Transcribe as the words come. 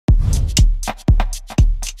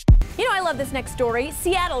love this next story.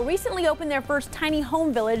 Seattle recently opened their first tiny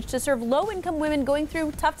home village to serve low-income women going through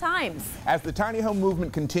tough times. As the tiny home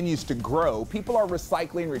movement continues to grow, people are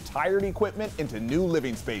recycling retired equipment into new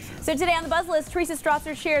living spaces. So today on the Buzz List, Teresa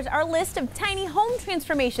Strasser shares our list of tiny home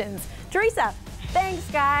transformations. Teresa. Thanks,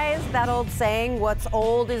 guys. That old saying, what's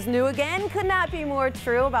old is new again, could not be more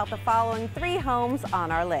true about the following 3 homes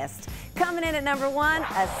on our list. Coming in at number 1,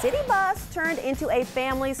 a city bus turned into a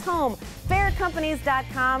family's home.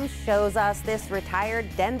 Faircompanies.com shows us this retired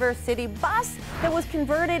Denver city bus that was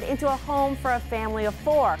converted into a home for a family of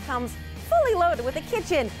 4. Comes fully loaded with a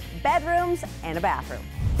kitchen, bedrooms, and a bathroom.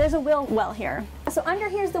 There's a wheel well here. So under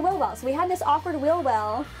here's the wheel well. So we had this awkward wheel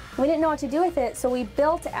well. We didn't know what to do with it, so we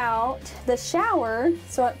built out the shower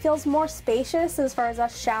so it feels more spacious as far as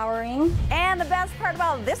us showering. And the best part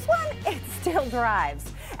about this one, it still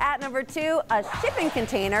drives. At number 2, a shipping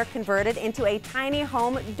container converted into a tiny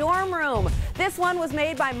home dorm room. This one was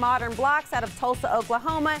made by Modern Blocks out of Tulsa,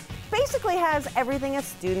 Oklahoma. Basically has everything a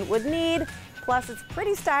student would need. Plus, it's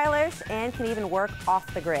pretty stylish and can even work off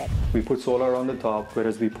the grid. We put solar on the top,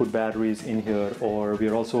 whereas we put batteries in here, or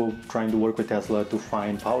we're also trying to work with Tesla to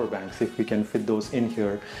find power banks if we can fit those in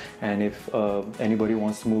here. And if anybody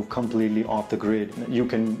wants to move completely off the grid, you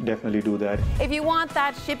can definitely do that. If you want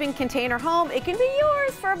that shipping container home, it can be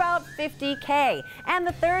yours for about $50K. And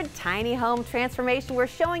the third tiny home transformation, we're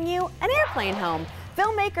showing you an airplane home.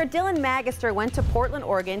 Filmmaker Dylan Magister went to Portland,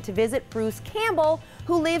 Oregon to visit Bruce Campbell,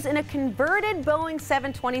 who lives in a converted Boeing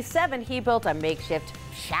 727. He built a makeshift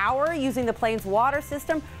shower using the plane's water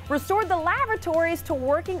system, restored the lavatories to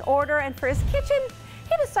working order, and for his kitchen,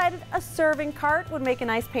 he decided a serving cart would make a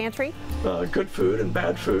nice pantry. Good food and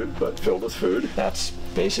bad food, but filled with food. That's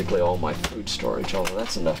basically all my food storage, although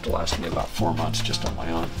that's enough to last me about 4 months just on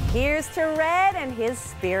my own. Here's to Red and his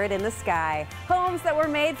spirit in the sky. Homes that were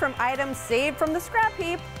made from items saved from the scrap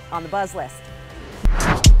heap on the Buzz List.